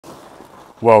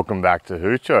Welcome back to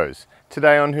Hoochos.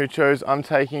 Today on Hoochos, I'm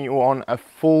taking you on a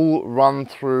full run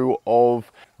through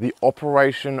of the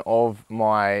operation of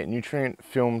my nutrient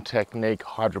film technique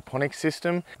hydroponic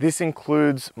system. This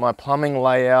includes my plumbing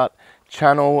layout,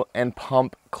 channel and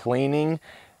pump cleaning,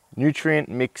 nutrient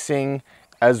mixing,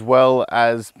 as well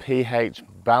as pH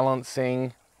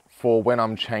balancing for when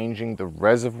I'm changing the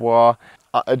reservoir,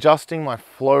 adjusting my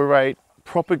flow rate,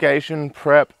 propagation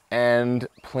prep and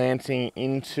planting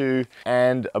into,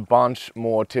 and a bunch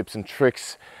more tips and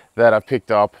tricks that I've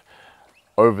picked up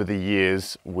over the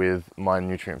years with my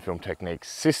nutrient film technique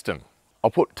system. I'll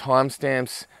put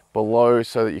timestamps below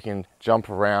so that you can jump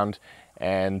around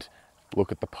and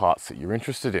look at the parts that you're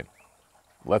interested in.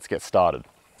 Let's get started.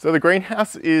 So the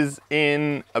greenhouse is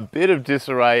in a bit of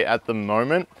disarray at the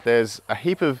moment. There's a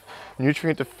heap of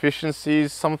nutrient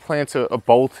deficiencies. Some plants are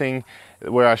bolting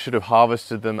where I should have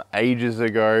harvested them ages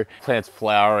ago. Plants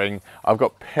flowering. I've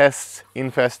got pests,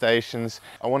 infestations.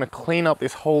 I want to clean up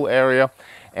this whole area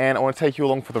and I want to take you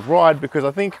along for the ride because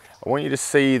I think I want you to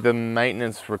see the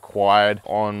maintenance required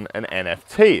on an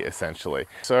NFT essentially.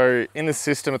 So in the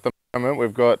system at the moment,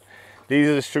 we've got, these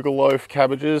are the sugarloaf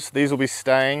cabbages. These will be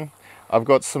staying. I've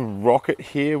got some rocket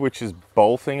here, which is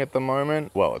bolting at the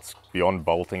moment. Well, it's beyond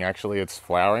bolting actually, it's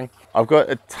flowering. I've got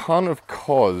a ton of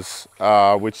cos,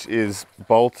 which is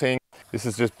bolting. This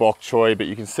is just bok choy, but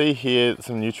you can see here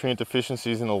some nutrient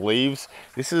deficiencies in the leaves.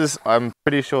 This is, I'm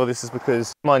pretty sure this is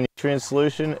because my nutrient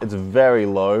solution, it's very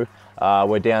low.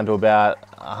 We're down to about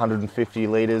 150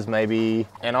 liters maybe.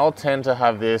 And I'll tend to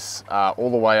have this all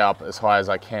the way up as high as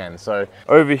I can. So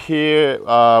over here,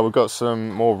 we've got some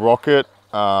more rocket,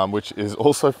 which is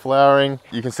also flowering.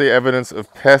 You can see evidence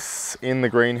of pests in the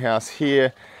greenhouse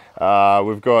here.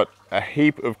 We've got a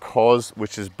heap of cos,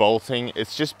 which is bolting.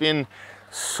 It's just been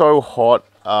so hot.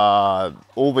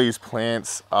 All these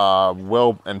plants are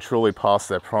well and truly past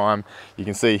their prime. You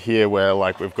can see here where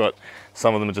like we've got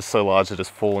some of them are just so large they're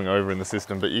just falling over in the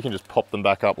system, but you can just pop them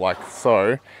back up like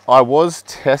so. I was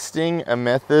testing a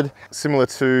method similar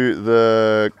to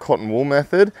the cotton wool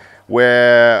method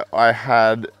where I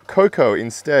had cocoa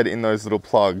instead in those little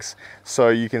plugs. So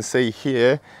you can see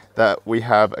here that we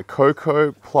have a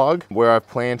cocoa plug where I've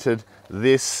planted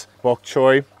this bok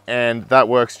choy, and that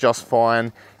works just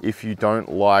fine if you don't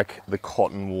like the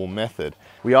cotton wool method.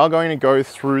 We are going to go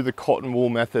through the cotton wool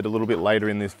method a little bit later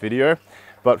in this video,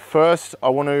 but first I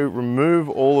want to remove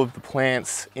all of the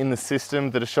plants in the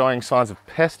system that are showing signs of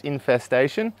pest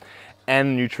infestation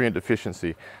and nutrient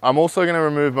deficiency. I'm also going to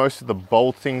remove most of the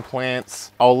bolting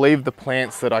plants. I'll leave the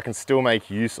plants that I can still make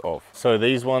use of. So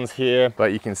these ones here,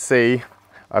 but you can see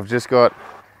I've just got a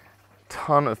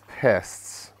ton of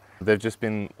pests. They've just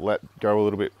been let go a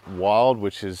little bit wild,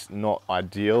 which is not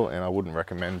ideal, and I wouldn't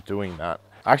recommend doing that.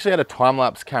 I actually had a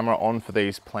time-lapse camera on for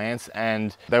these plants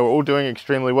and they were all doing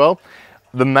extremely well.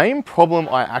 The main problem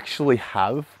I actually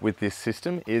have with this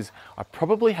system is I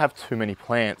probably have too many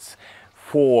plants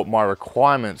for my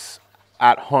requirements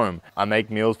at home. I make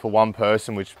meals for one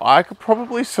person, which I could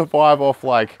probably survive off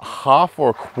like half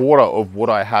or a quarter of what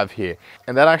I have here.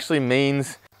 And that actually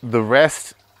means the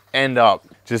rest end up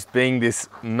just being this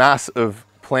mass of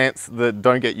plants that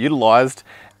don't get utilized,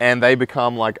 and they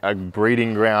become like a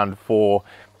breeding ground for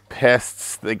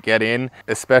pests that get in.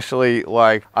 Especially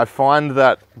like I find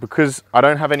that because I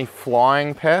don't have any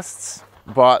flying pests,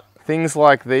 but things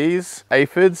like these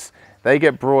aphids, they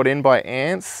get brought in by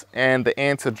ants, and the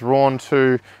ants are drawn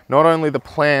to not only the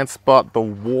plants but the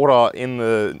water in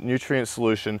the nutrient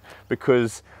solution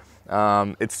because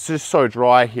it's just so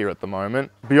dry here at the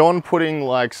moment. Beyond putting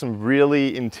like some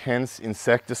really intense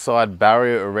insecticide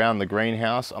barrier around the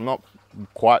greenhouse, I'm not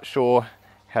quite sure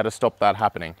how to stop that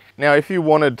happening. Now, if you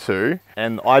wanted to,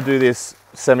 and I do this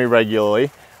semi-regularly,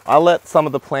 I let some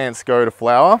of the plants go to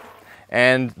flower.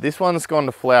 And this one's gone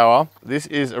to flower. This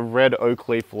is a red oak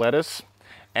leaf lettuce.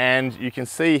 And you can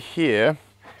see here,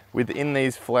 within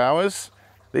these flowers,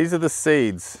 these are the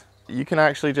seeds. You can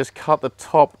actually just cut the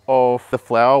top of the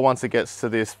flower once it gets to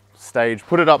this stage,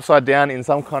 put it upside down in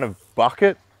some kind of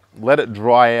bucket, let it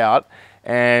dry out,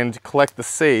 and collect the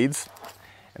seeds.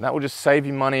 And that will just save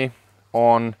you money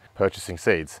on purchasing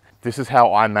seeds. This is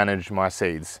how I manage my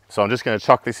seeds. So I'm just going to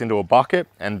chuck this into a bucket,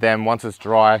 and then once it's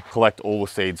dry, collect all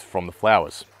the seeds from the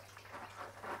flowers.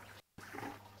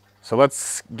 So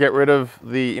let's get rid of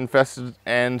the infested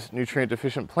and nutrient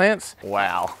deficient plants.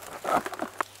 Wow.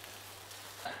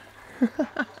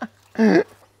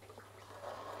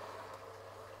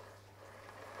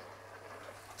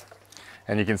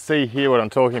 And you can see here what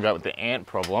I'm talking about with the ant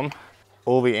problem.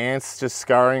 All the ants just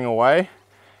scurrying away,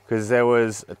 because there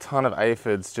was a ton of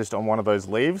aphids just on one of those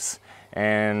leaves,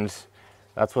 and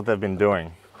That's what they've been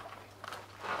doing.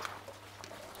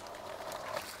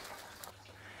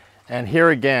 And here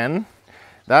again,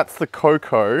 that's the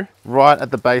cocoa right at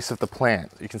the base of the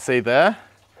plant. You can see there.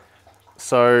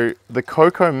 So the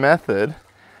cocoa method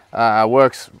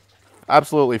works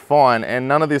absolutely fine, and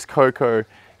none of this cocoa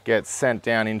gets sent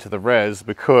down into the res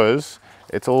because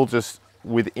it's all just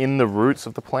within the roots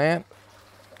of the plant.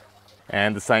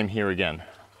 And the same here again.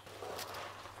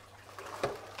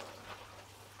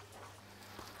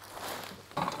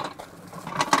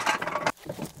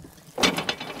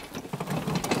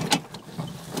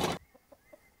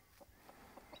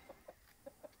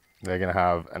 They're gonna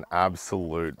have an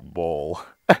absolute ball.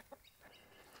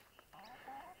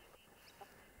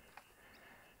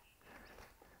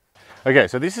 Okay,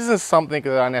 so this isn't something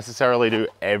that I necessarily do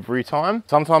every time.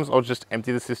 Sometimes I'll just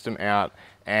empty the system out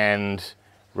and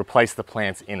replace the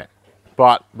plants in it.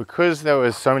 But because there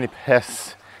was so many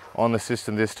pests on the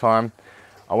system this time,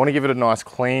 I want to give it a nice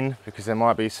clean because there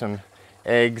might be some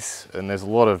eggs and there's a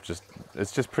lot of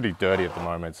it's just pretty dirty at the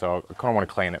moment, so I kind of want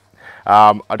to clean it.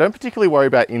 I don't particularly worry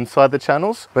about inside the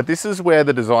channels, but this is where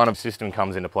the design of the system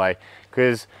comes into play,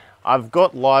 because I've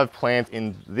got live plants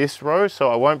in this row,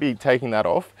 so I won't be taking that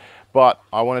off, but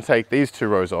I want to take these 2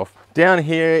 rows off. Down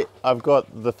here, I've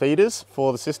got the feeders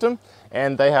for the system,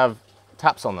 and they have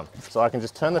taps on them. So I can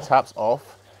just turn the taps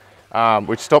off,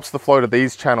 which stops the flow to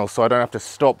these channels, so I don't have to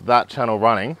stop that channel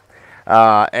running.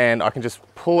 And I can just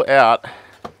pull out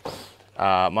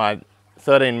my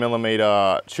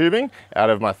 13mm tubing out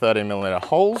of my 13mm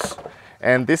holes,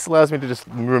 and this allows me to just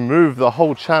remove the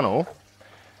whole channel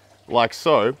like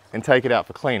so and take it out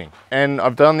for cleaning. And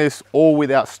I've done this all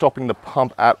without stopping the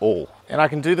pump at all. And I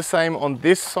can do the same on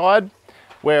this side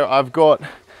where I've got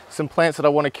some plants that I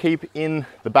want to keep in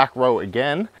the back row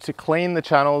again. To clean the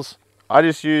channels, I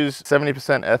just use 70%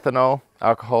 ethanol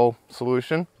alcohol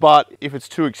solution. But if it's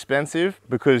too expensive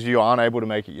because you aren't able to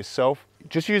make it yourself,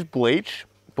 just use bleach.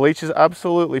 Bleach is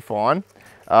absolutely fine.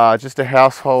 Just a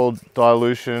household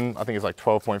dilution, I think it's like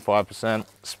 12.5%.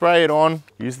 Spray it on,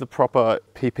 use the proper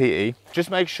PPE.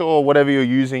 Just make sure whatever you're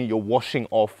using, you're washing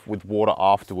off with water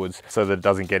afterwards so that it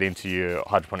doesn't get into your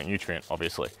hydroponic nutrient,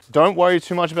 obviously. Don't worry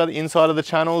too much about the inside of the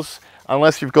channels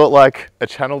unless you've got like a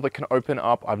channel that can open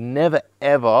up. I've never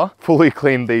ever fully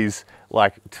cleaned these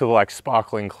to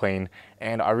sparkling clean,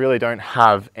 and I really don't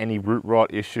have any root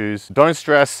rot issues. Don't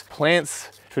stress,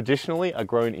 plants traditionally are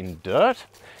grown in dirt,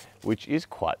 which is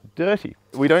quite dirty.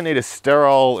 We don't need a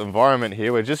sterile environment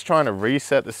here. We're just trying to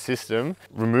reset the system,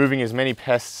 removing as many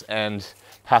pests and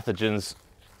pathogens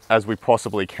as we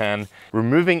possibly can,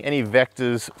 removing any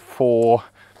vectors for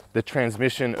the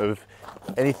transmission of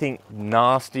anything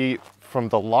nasty from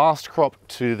the last crop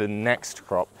to the next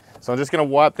crop. So I'm just gonna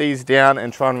wipe these down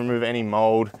and try and remove any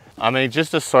mold. I mean,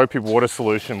 just a soapy water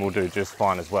solution will do just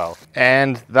fine as well.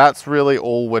 And that's really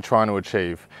all we're trying to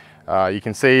achieve. You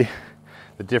can see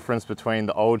the difference between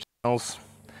the old channels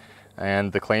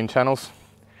and the clean channels.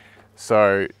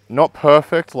 So not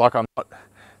perfect, like I'm not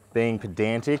being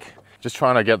pedantic, just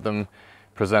trying to get them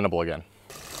presentable again.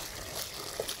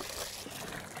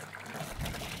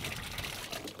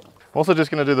 I'm also just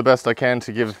gonna do the best I can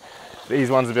to give these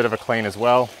ones a bit of a clean as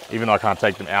well, even though I can't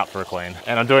take them out for a clean.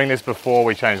 And I'm doing this before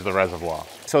we change the reservoir.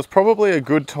 So it's probably a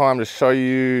good time to show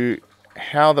you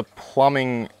how the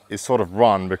plumbing is sort of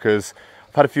run, because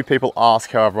I've had a few people ask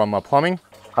how I've run my plumbing.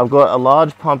 I've got a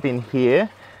large pump in here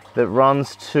that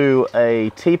runs to a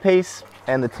T-piece,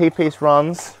 and the T-piece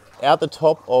runs out the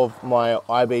top of my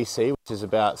IBC, which is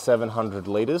about 700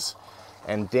 litres,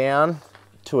 and down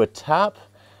to a tap,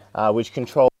 which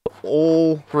controls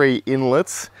all 3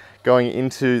 inlets going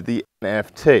into the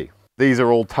NFT. These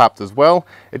are all tapped as well.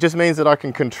 It just means that I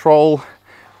can control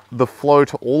the flow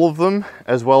to all of them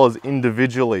as well as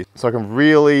individually. So I can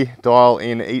really dial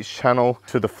in each channel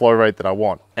to the flow rate that I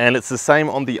want. And it's the same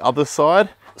on the other side.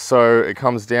 So it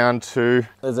comes down to,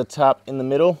 there's a tap in the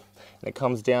middle, and it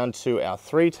comes down to our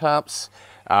 3 taps,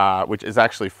 which is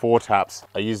actually 4 taps.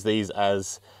 I use these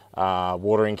as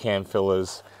watering can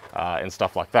fillers and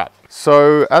stuff like that.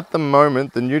 So at the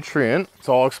moment, the nutrient,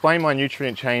 so I'll explain my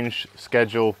nutrient change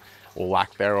schedule or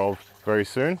lack thereof very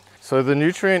soon. So the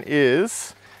nutrient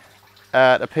is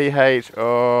at a pH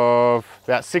of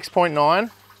about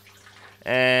 6.9,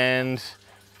 and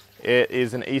it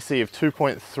is an EC of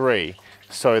 2.3.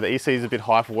 So the EC is a bit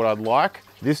high for what I'd like.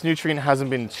 This nutrient hasn't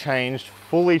been changed,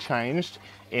 fully changed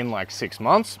in like 6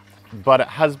 months, but it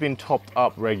has been topped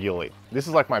up regularly. This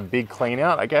is like my big clean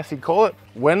out, I guess you'd call it.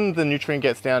 When the nutrient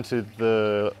gets down to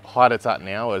the height it's at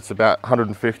now, it's about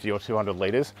 150 or 200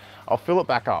 litres, I'll fill it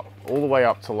back up, all the way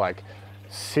up to like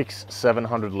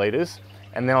 600-700 litres,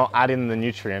 and then I'll add in the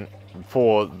nutrient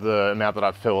for the amount that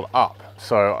I've filled up.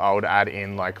 So I would add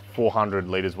in like 400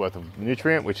 liters worth of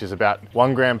nutrient, which is about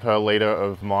 1 gram per liter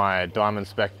of my Diamond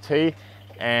Spec Tea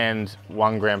and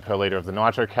 1 gram per liter of the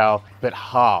NitroCal, but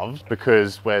halved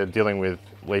because we're dealing with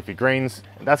leafy greens.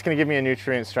 That's going to give me a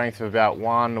nutrient strength of about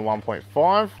 1 to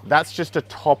 1.5. That's just a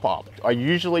top up. I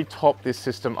usually top this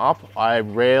system up. I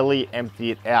rarely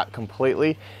empty it out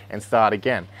completely and start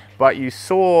again. But you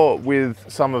saw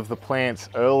with some of the plants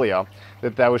earlier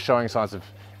that they were showing signs of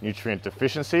nutrient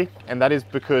deficiency, and that is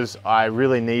because I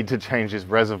really need to change this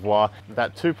reservoir.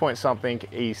 That 2 point something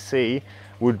EC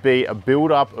would be a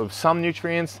buildup of some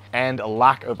nutrients and a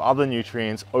lack of other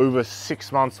nutrients over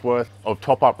 6 months worth of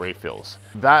top-up refills.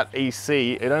 That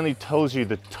EC, it only tells you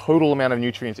the total amount of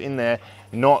nutrients in there,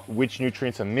 not which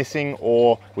nutrients are missing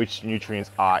or which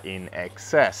nutrients are in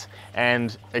excess.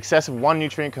 And excess of one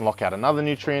nutrient can lock out another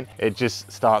nutrient. It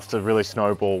just starts to really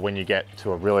snowball when you get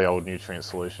to a really old nutrient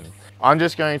solution. I'm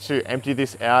just going to empty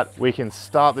this out. We can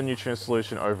start the nutrient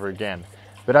solution over again.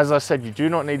 But as I said, you do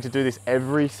not need to do this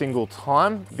every single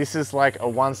time. This is like a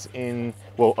once in,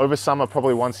 well, over summer,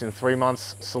 probably once in 3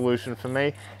 months solution for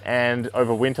me. And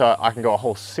over winter, I can go a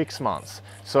whole 6 months.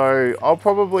 So I'll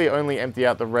probably only empty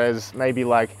out the res maybe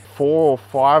like 4 or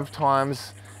 5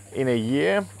 times in a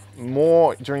year.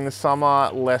 More during the summer,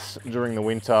 less during the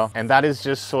winter. And that is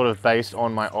just sort of based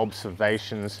on my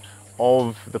observations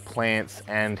of the plants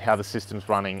and how the system's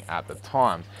running at the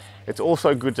time. It's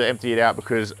also good to empty it out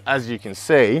because as you can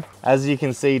see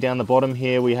down the bottom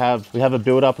here, we have a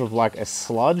buildup of like a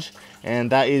sludge,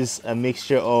 and that is a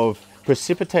mixture of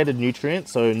precipitated nutrient,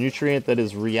 so nutrient that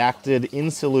is reacted in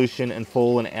solution and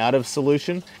fallen out of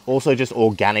solution. Also just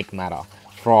organic matter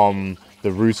from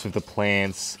the roots of the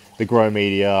plants, the grow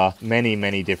media,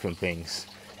 many different things.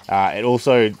 It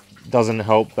also doesn't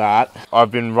help that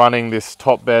I've been running this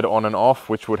top bed on and off,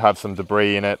 which would have some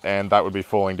debris in it, and that would be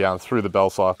falling down through the bell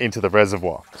siphon into the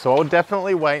reservoir. So I'll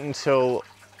definitely wait until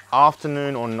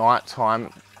afternoon or night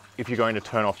time if you're going to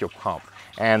turn off your pump.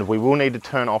 And we will need to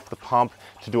turn off the pump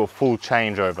to do a full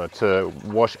changeover to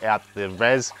wash out the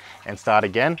res and start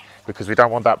again, because we don't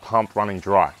want that pump running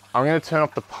dry. I'm going to turn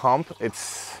off the pump.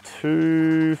 It's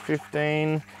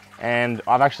 2:15 and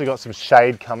I've actually got some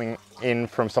shade coming in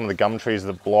from some of the gum trees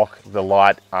that block the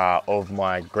light of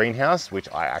my greenhouse, which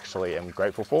I actually am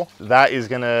grateful for. That is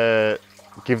going to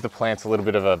give the plants a little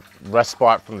bit of a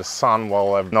respite from the sun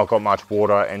while I've not got much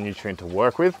water and nutrient to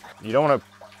work with. You don't want to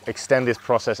extend this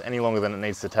process any longer than it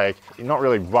needs to take. You're not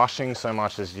really rushing so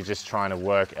much as you're just trying to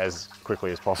work as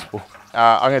quickly as possible.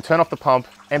 I'm going to turn off the pump,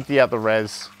 empty out the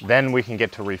res, then we can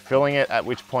get to refilling it, at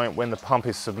which point when the pump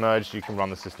is submerged, you can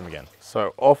run the system again.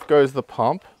 So off goes the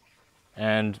pump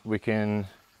and we can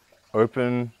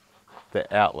open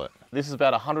the outlet. This is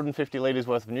about 150 litres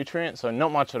worth of nutrient, so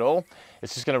not much at all.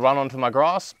 It's just going to run onto my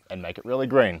grass and make it really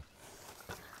green.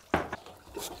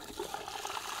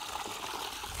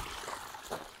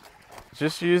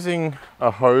 Just using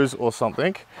a hose or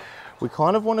something, we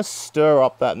kind of want to stir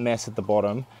up that mess at the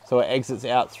bottom so it exits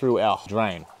out through our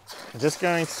drain. I'm just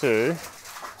going to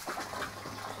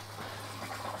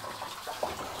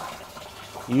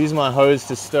use my hose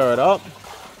to stir it up.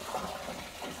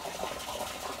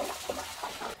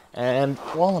 And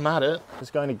while I'm at it, I'm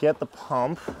just going to get the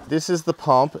pump. This is the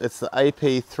pump, it's the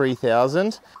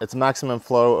AP3000. It's a maximum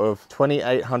flow of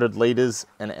 2,800 litres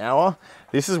an hour.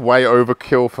 This is way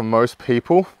overkill for most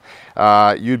people.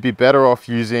 You'd be better off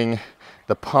using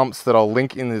the pumps that I'll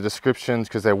link in the descriptions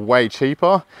because they're way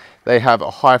cheaper. They have a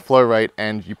high flow rate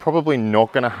and you're probably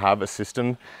not gonna have a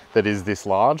system that is this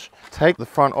large. Take the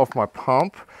front off my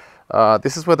pump.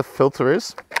 This is where the filter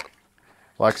is,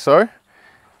 like so.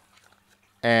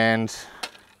 And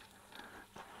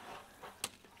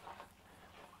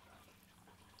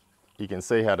you can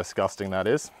see how disgusting that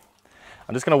is.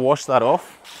 I'm just going to wash that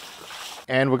off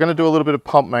and we're going to do a little bit of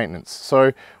pump maintenance.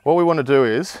 So what we want to do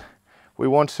is we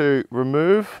want to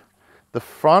remove the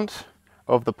front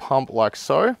of the pump like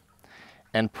so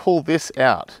and pull this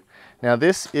out. Now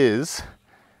this is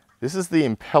the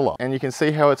impeller and you can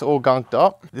see how it's all gunked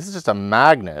up. This is just a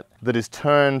magnet that is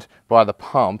turned by the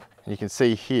pump. And you can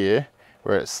see here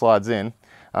where it slides in,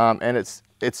 and it's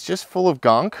just full of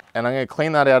gunk, and I'm going to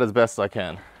clean that out as best I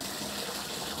can.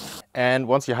 And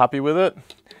once you're happy with it,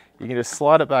 you can just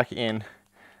slide it back in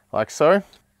like so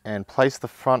and place the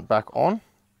front back on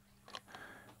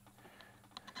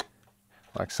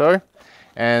like so.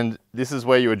 And this is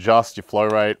where you adjust your flow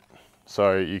rate,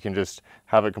 so you can just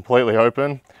have it completely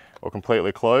open or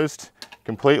completely closed.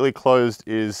 Completely closed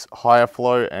is higher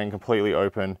flow and completely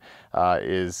open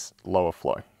is lower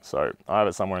flow. So I have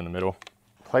it somewhere in the middle.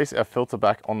 Place our filter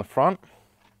back on the front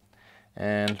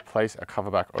and place our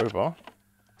cover back over.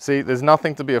 See, there's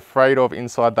nothing to be afraid of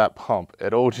inside that pump.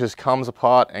 It all just comes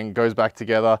apart and goes back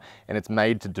together, and it's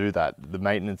made to do that. The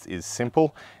maintenance is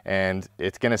simple, and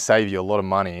it's gonna save you a lot of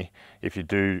money if you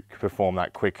do perform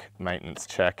that quick maintenance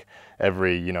check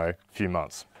every, few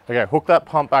months. Okay, hook that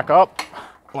pump back up,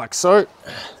 like so.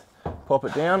 Pop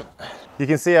it down. You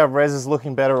can see our res is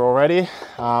looking better already.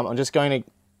 I'm just going to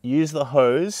use the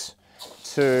hose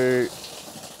to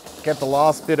get the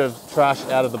last bit of trash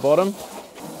out of the bottom.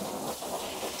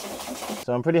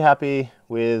 So I'm pretty happy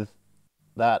with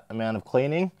that amount of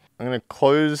cleaning. I'm going to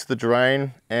close the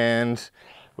drain and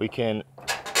I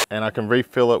can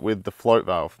refill it with the float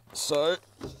valve. So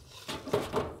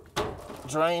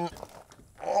drain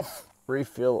off,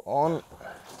 refill on,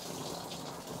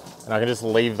 and I can just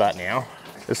leave that now.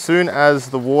 As soon as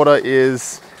the water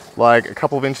is like a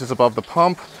couple of inches above the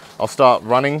pump, I'll start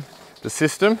running the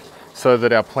system so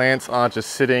that our plants aren't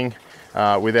just sitting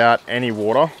without any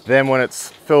water. Then when it's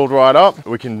filled right up,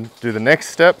 we can do the next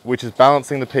step, which is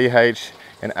balancing the pH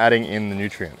and adding in the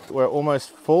nutrient. We're almost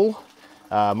full.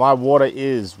 My water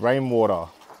is rainwater.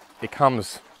 It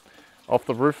comes off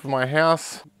the roof of my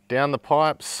house, down the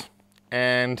pipes,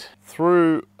 and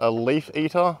through a leaf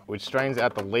eater, which strains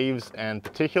out the leaves and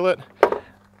particulate,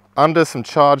 under some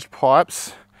charged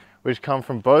pipes, which come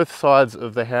from both sides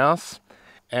of the house.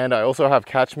 And I also have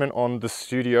catchment on the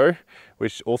studio,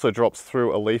 which also drops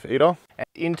through a leaf eater. And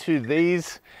into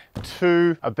these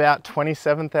two about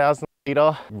 27,000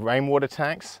 litre rainwater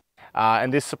tanks.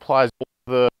 And this supplies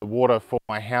all the water for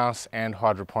my house and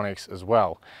hydroponics as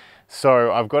well.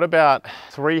 So I've got about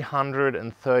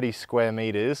 330 square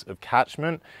meters of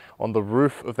catchment on the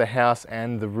roof of the house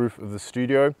and the roof of the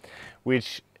studio,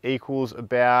 which equals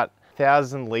about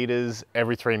 1,000 litres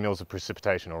every 3 mils of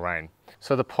precipitation or rain.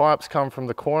 So the pipes come from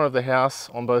the corner of the house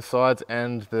on both sides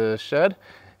and the shed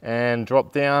and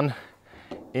drop down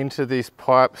into this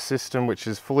pipe system, which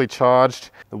is fully charged.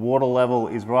 The water level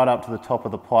is right up to the top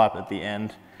of the pipe at the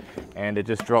end, and it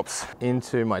just drops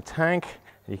into my tank.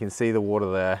 You can see the water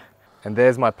there. And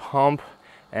there's my pump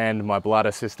and my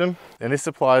bladder system. And this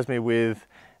supplies me with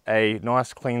a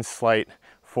nice clean slate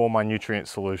for my nutrient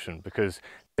solution, because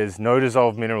there's no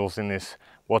dissolved minerals in this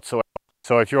whatsoever.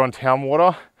 So if you're on town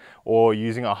water or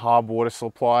using a hard water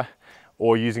supply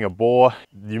or using a bore,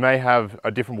 you may have a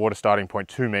different water starting point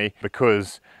to me,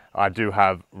 because I do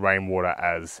have rainwater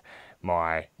as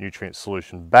my nutrient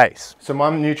solution base. So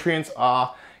my nutrients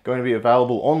are going to be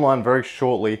available online very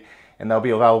shortly, and they'll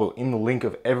be available in the link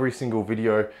of every single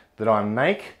video that I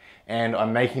make, and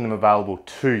I'm making them available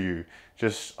to you.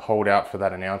 Just hold out for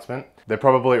that announcement. They're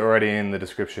probably already in the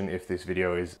description if this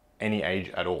video is any age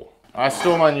at all. I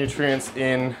store my nutrients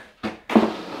in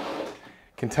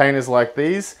containers like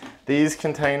these. These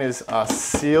containers are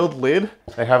sealed lid.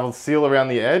 They have a seal around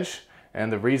the edge.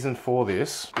 And the reason for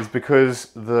this is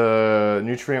because the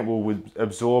nutrient will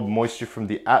absorb moisture from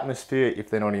the atmosphere if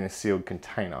they're not in a sealed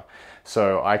container.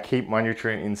 So I keep my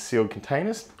nutrient in sealed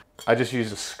containers. I just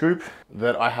use a scoop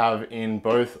that I have in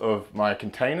both of my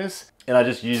containers, and I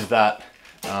just use that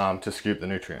to scoop the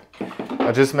nutrient.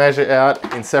 I just measure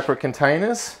out in separate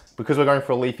containers. Because we're going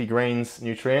for a leafy greens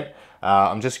nutrient,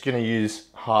 I'm just going to use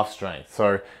half strength.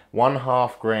 So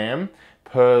 1/2 gram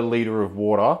per litre of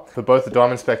water for both the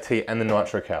Diamond Spec Tea and the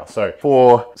Nitro Cal. So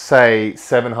for say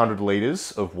 700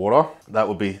 litres of water, that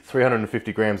would be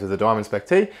 350 grams of the Diamond Spec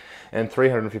Tea and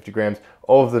 350 grams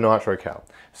of the Nitro Cal.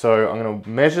 So I'm going to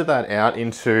measure that out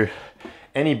into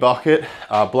any bucket.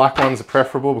 Black ones are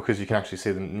preferable because you can actually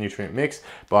see the nutrient mix,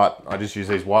 but I just use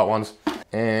these white ones.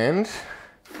 And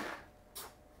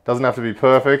doesn't have to be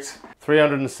perfect.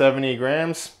 370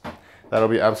 grams, that'll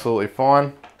be absolutely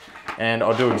fine. And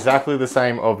I'll do exactly the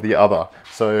same of the other.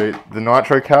 So the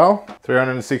Nitro Cal,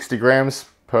 360 grams,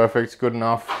 perfect, good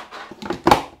enough.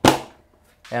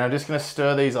 And I'm just gonna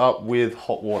stir these up with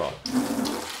hot water.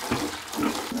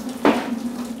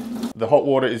 The hot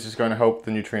water is just going to help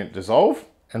the nutrient dissolve.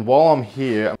 And while I'm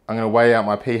here, I'm gonna weigh out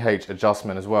my pH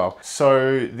adjustment as well.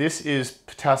 So this is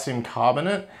potassium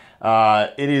carbonate.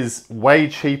 It is way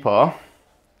cheaper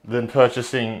than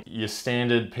purchasing your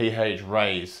standard pH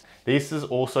raise. This is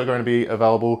also going to be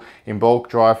available in bulk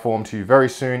dry form to you very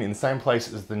soon in the same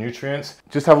place as the nutrients.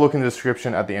 Just have a look in the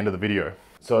description at the end of the video.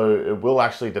 So it will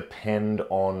actually depend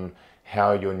on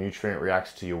how your nutrient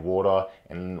reacts to your water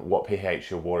and what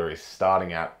pH your water is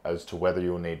starting at as to whether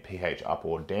you'll need pH up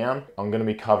or down. I'm going to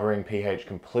be covering pH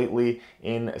completely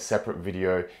in a separate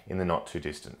video in the not too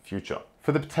distant future.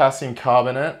 For the potassium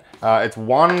carbonate, it's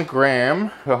 1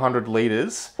 gram per 100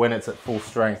 litres when it's at full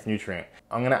strength nutrient.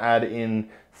 I'm going to add in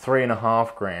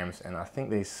 3.5 grams, and I think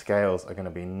these scales are going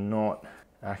to be not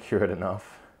accurate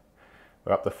enough.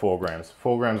 We're up to 4 grams.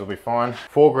 4 grams will be fine.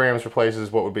 4 grams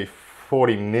replaces what would be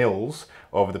 40 mils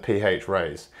of the pH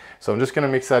raise. So I'm just going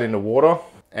to mix that into water,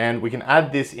 and we can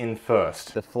add this in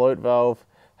first. The float valve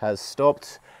has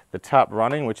stopped the tap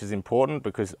running, which is important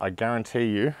because I guarantee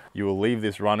you, you will leave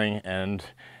this running, and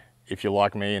if you're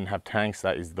like me and have tanks,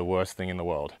 that is the worst thing in the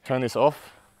world. Turn this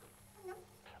off,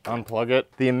 unplug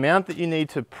it. The amount that you need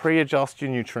to pre-adjust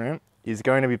your nutrient is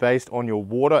going to be based on your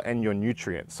water and your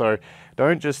nutrients. So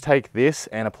don't just take this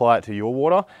and apply it to your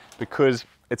water, because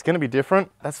it's going to be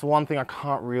different. That's the one thing I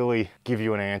can't really give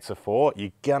you an answer for.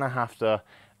 You're gonna have to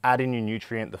add in your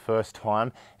nutrient the first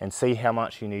time and see how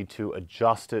much you need to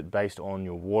adjust it based on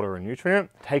your water and nutrient.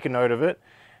 Take a note of it,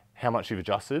 how much you've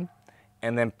adjusted,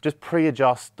 and then just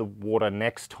pre-adjust the water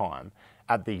next time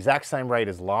at the exact same rate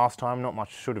as last time. Not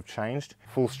much should have changed.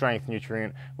 Full strength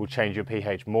nutrient will change your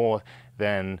pH more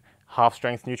than half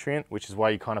strength nutrient, which is why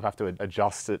you kind of have to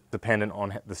adjust it dependent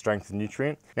on the strength of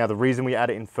nutrient. Now, the reason we add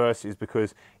it in first is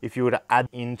because if you were to add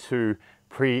into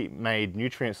pre-made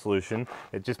nutrient solution,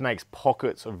 it just makes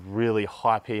pockets of really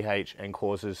high pH and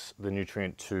causes the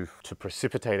nutrient to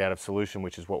precipitate out of solution,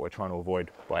 which is what we're trying to avoid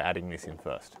by adding this in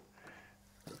first.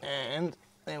 And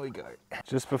there we go.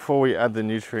 Just before we add the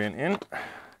nutrient in,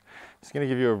 just going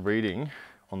to give you a reading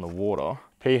on the water.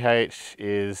 pH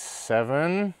is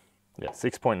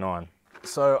 6.9.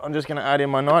 So I'm just going to add in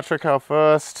my NitroCal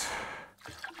first,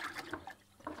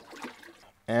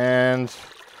 and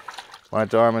my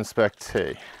Diamond Spec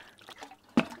T,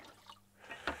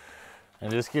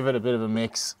 and just give it a bit of a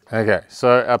mix. Okay,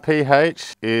 so our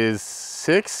pH is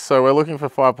 6, so we're looking for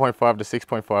 5.5 to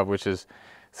 6.5, which is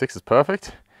 6 is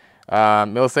perfect.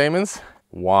 Millisiemens,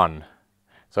 1.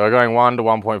 So we're going 1 to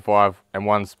 1.5, and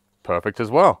 1's perfect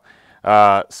as well.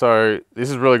 So this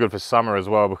is really good for summer as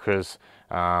well, because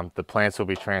the plants will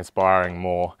be transpiring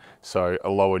more, so a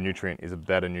lower nutrient is a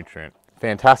better nutrient.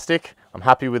 Fantastic, I'm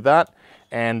happy with that,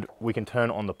 and we can turn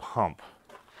on the pump.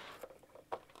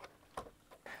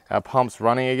 Our pump's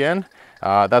running again.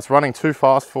 That's running too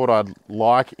fast for what I'd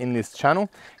like in this channel.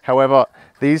 However,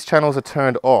 these channels are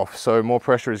turned off, so more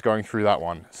pressure is going through that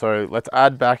one. So let's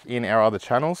add back in our other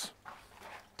channels.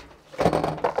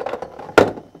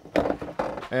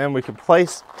 And we can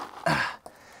place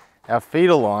our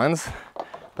feeder lines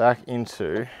back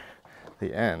into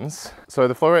the ends. So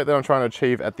the flow rate that I'm trying to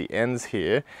achieve at the ends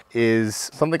here is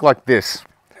something like this.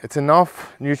 It's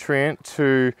enough nutrient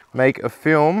to make a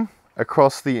film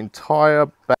across the entire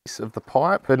base of the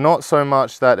pipe, but not so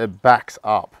much that it backs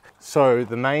up. So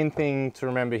the main thing to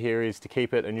remember here is to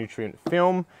keep it a nutrient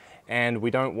film, and we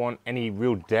don't want any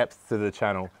real depth to the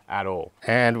channel at all.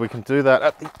 And we can do that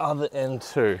at the other end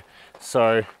too.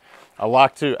 So I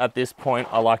like to, at this point,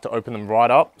 I like to open them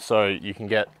right up so you can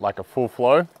get like a full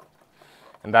flow,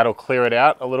 and that'll clear it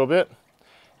out a little bit.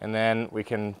 And then we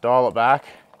can dial it back.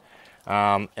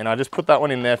 And I just put that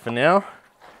one in there for now,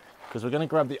 because we're going to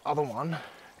grab the other one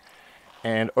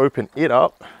and open it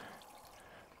up.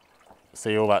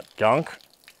 See all that gunk?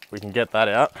 We can get that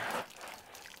out.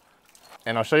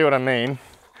 And I'll show you what I mean.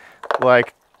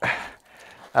 Like,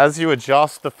 as you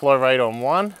adjust the flow rate on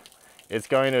one, it's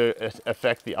going to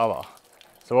affect the other.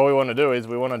 So what we want to do is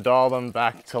we want to dial them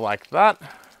back to like that.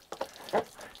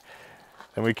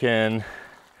 Then we can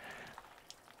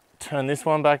turn this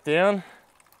one back down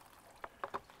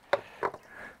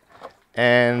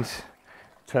and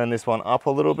turn this one up a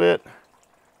little bit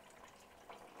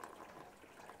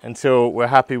until we're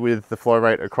happy with the flow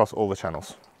rate across all the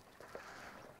channels.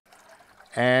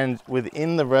 And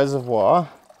within the reservoir,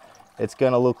 it's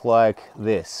going to look like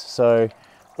this. So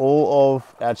all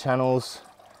of our channels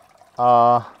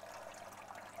are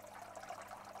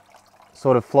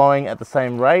sort of flowing at the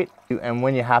same rate. And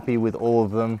when you're happy with all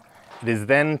of them, it is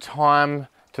then time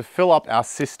to fill up our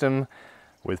system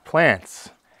with plants.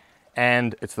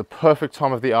 And it's the perfect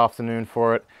time of the afternoon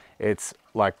for it. It's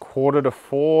like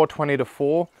 3:45, 20 to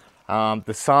 4.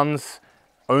 The sun's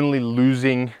only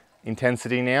losing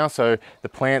intensity now, so the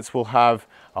plants will have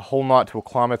a whole night to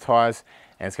acclimatize,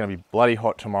 and it's going to be bloody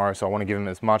hot tomorrow, so I want to give them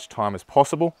as much time as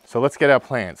possible. So let's get our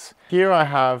plants. Here I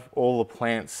have all the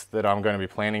plants that I'm going to be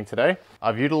planting today.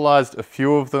 I've utilized a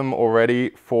few of them already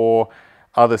for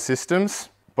other systems,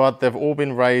 but they've all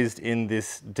been raised in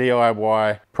this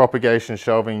DIY propagation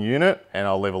shelving unit, and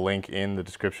I'll leave a link in the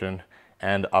description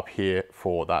and up here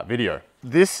for that video.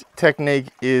 This technique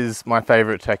is my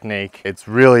favorite technique. It's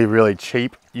really, really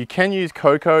cheap. You can use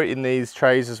cocoa in these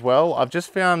trays as well. I've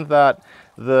just found that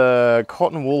the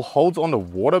cotton wool holds onto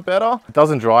water better. It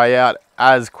doesn't dry out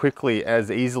as quickly,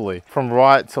 as easily. From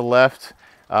right to left,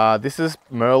 this is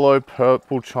Merlot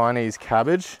purple Chinese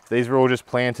cabbage. These were all just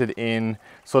planted in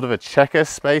sort of a checker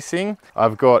spacing.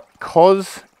 I've got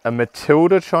cos, a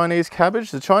Matilda Chinese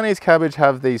cabbage. The Chinese cabbage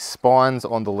have these spines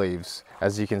on the leaves,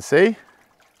 as you can see.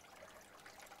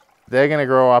 They're going to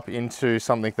grow up into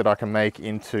something that I can make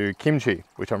into kimchi,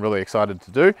 which I'm really excited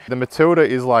to do. The Matilda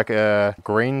is like a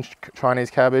green Chinese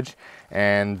cabbage,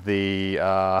 and the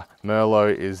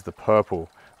Merlot is the purple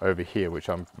over here, which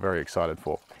I'm very excited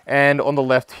for. And on the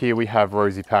left here we have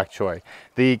rosy pak choi.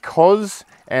 The cos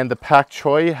and the pak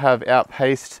choi have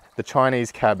outpaced the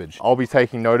Chinese cabbage. I'll be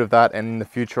taking note of that, and in the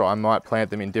future I might plant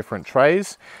them in different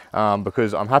trays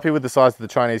because I'm happy with the size of the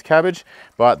Chinese cabbage,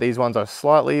 but these ones are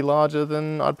slightly larger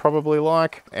than I'd probably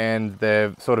like, and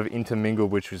they're sort of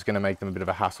intermingled, which is going to make them a bit of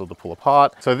a hassle to pull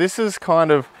apart. So this is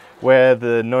kind of where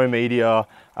the no media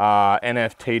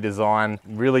NFT design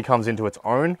really comes into its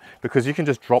own, because you can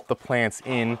just drop the plants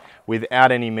in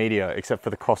without any media except for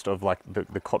the cost of like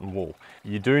the cotton wool.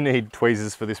 You do need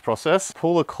tweezers for this process.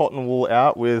 Pull the cotton wool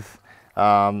out with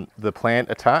the plant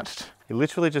attached. You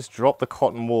literally just drop the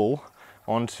cotton wool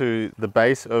onto the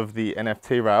base of the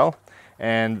NFT rail,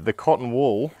 and the cotton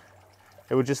wool,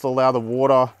 it would just allow the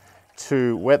water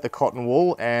to wet the cotton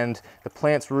wool, and the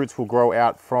plant's roots will grow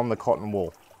out from the cotton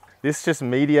wool. This just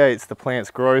mediates the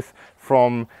plant's growth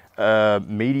from a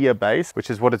media base, which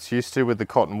is what it's used to with the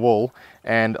cotton wool,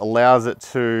 and allows it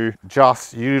to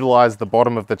just utilize the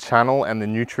bottom of the channel and the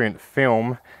nutrient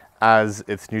film as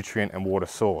its nutrient and water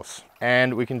source.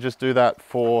 And we can just do that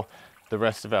for the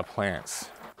rest of our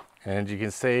plants. And you can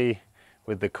see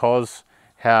with the cos,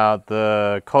 how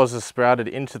the cos has sprouted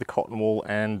into the cotton wool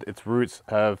and its roots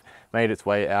have made its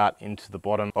way out into the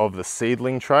bottom of the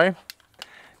seedling tray.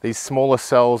 These smaller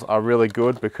cells are really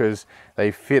good because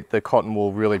they fit the cotton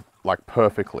wool really like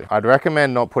perfectly. I'd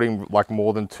recommend not putting like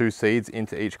more than 2 seeds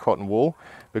into each cotton wool,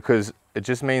 because it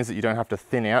just means that you don't have to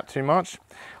thin out too much.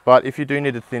 But if you do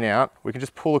need to thin out, we can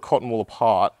just pull the cotton wool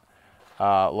apart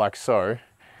like so,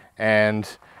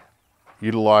 and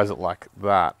utilize it like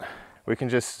that. We can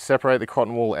just separate the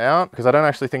cotton wool out, because I don't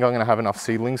actually think I'm going to have enough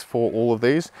seedlings for all of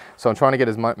these. So I'm trying to get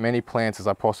as many plants as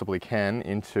I possibly can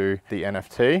into the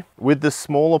NFT. With the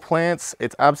smaller plants,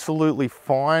 it's absolutely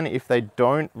fine if they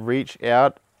don't reach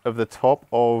out of the top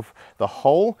of the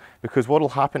hole, because what will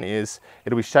happen is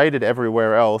it'll be shaded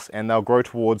everywhere else and they'll grow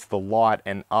towards the light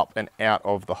and up and out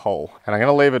of the hole. And I'm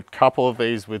going to leave a couple of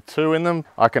these with 2 in them.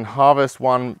 I can harvest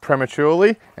one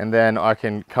prematurely, and then I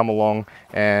can come along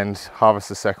and harvest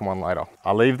the second one later.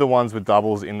 I leave the ones with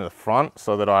doubles in the front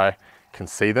so that I can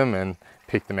see them and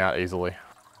pick them out easily.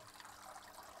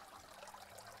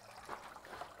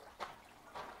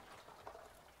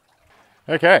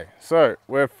 Okay, so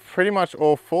we're pretty much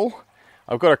all full.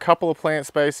 I've got a couple of plant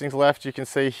spacings left, you can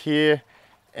see here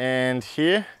and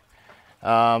here,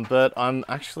 but I'm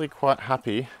actually quite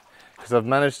happy because I've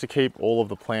managed to keep all of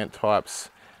the plant types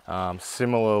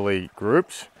similarly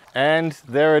grouped, and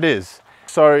there it is.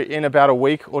 So in about a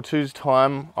week or 2's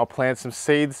time, I'll plant some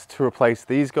seeds to replace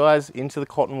these guys into the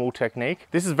cotton wool technique.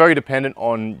 This is very dependent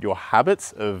on your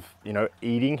habits of,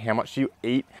 eating, how much you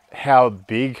eat, how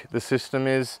big the system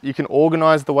is. You can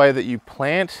organize the way that you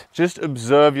plant. Just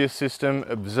observe your system,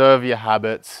 observe your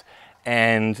habits,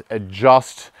 and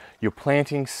adjust your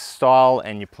planting style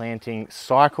and your planting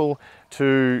cycle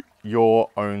to your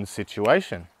own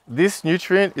situation. This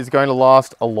nutrient is going to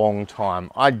last a long time.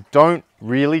 I don't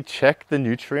really check the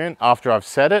nutrient after I've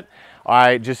set it.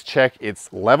 I just check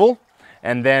its level,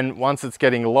 and then once it's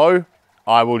getting low,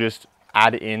 I will just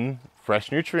add in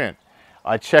fresh nutrient.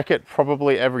 I check it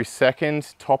probably every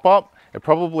second top up. It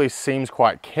probably seems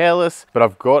quite careless, but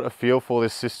I've got a feel for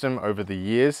this system over the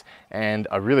years, and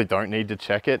I really don't need to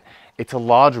check it. It's a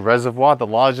large reservoir. The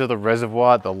larger the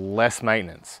reservoir, the less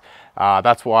maintenance.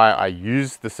 That's why I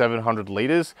use the 700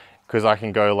 liters, because I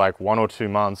can go like 1 or 2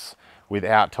 months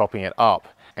without topping it up,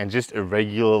 and just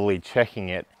irregularly checking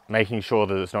it, making sure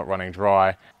that it's not running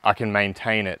dry. I can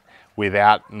maintain it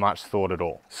without much thought at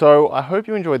all. So I hope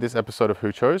you enjoyed this episode of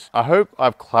Hoochos. I hope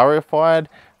I've clarified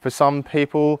for some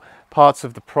people parts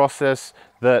of the process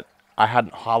that I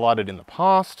hadn't highlighted in the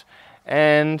past,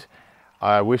 and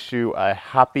I wish you a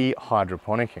happy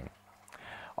hydroponicking.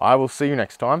 I will see you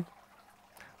next time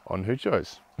on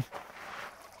Hoochos.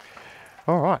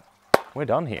 All right, we're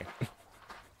done here.